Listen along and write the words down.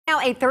Now,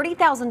 a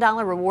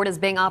 $30,000 reward is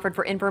being offered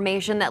for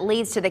information that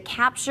leads to the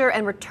capture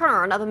and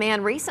return of a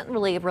man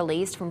recently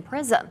released from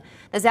prison.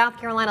 The South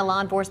Carolina Law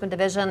Enforcement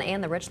Division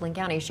and the Richland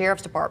County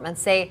Sheriff's Department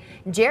say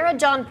Jared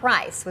John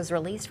Price was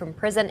released from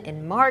prison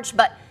in March,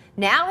 but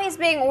now he's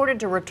being ordered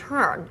to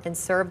return and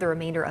serve the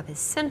remainder of his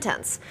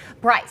sentence.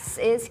 Price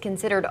is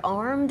considered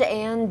armed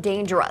and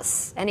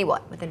dangerous.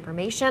 Anyone with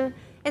information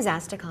is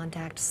asked to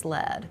contact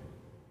SLED.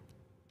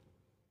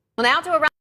 Well, now to around